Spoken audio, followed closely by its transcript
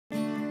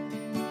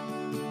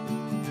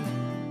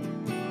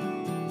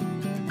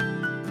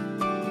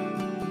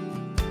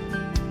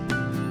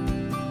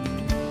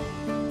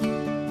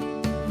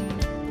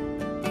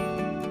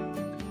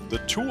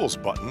Tools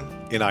button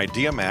in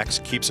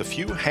IdeaMax keeps a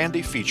few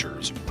handy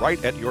features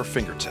right at your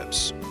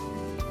fingertips.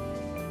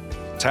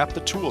 Tap the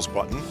Tools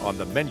button on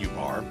the menu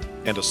bar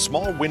and a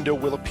small window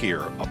will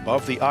appear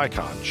above the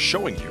icon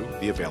showing you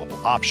the available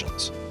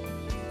options.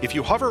 If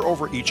you hover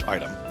over each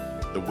item,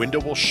 the window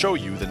will show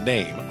you the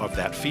name of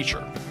that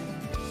feature.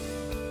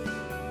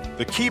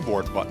 The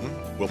Keyboard button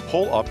will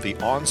pull up the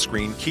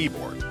on-screen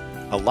keyboard,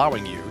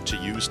 allowing you to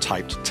use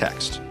typed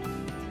text.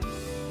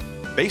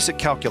 Basic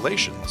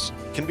calculations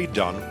can be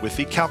done with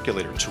the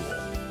Calculator tool.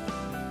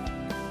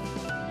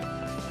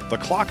 The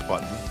Clock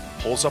button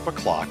pulls up a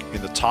clock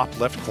in the top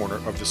left corner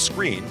of the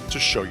screen to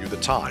show you the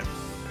time.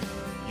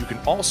 You can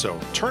also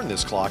turn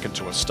this clock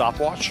into a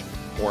stopwatch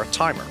or a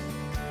timer.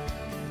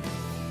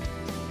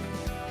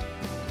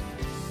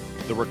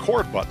 The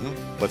Record button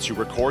lets you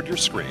record your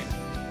screen,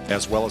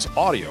 as well as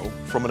audio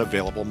from an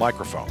available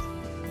microphone.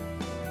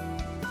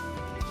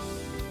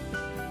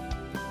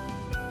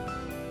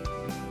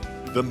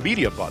 The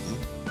Media button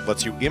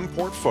lets you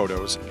import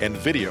photos and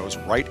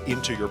videos right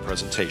into your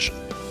presentation.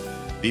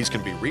 These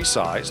can be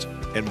resized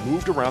and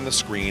moved around the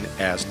screen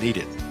as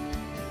needed.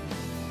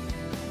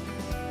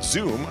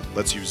 Zoom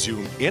lets you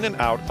zoom in and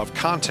out of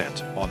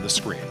content on the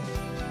screen.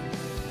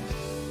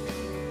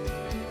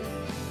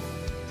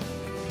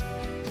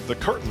 The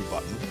Curtain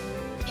button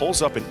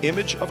pulls up an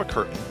image of a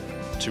curtain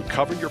to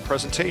cover your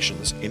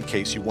presentations in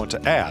case you want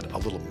to add a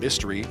little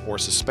mystery or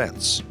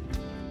suspense.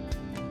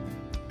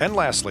 And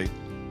lastly,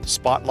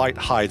 Spotlight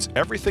hides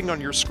everything on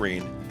your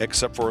screen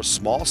except for a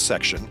small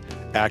section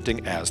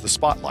acting as the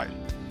spotlight.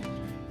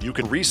 You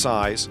can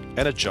resize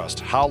and adjust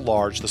how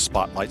large the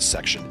spotlight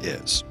section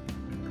is.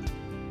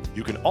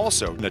 You can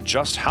also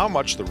adjust how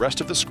much the rest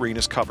of the screen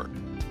is covered.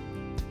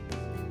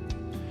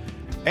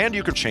 And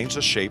you can change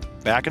the shape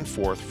back and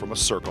forth from a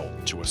circle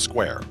to a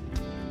square.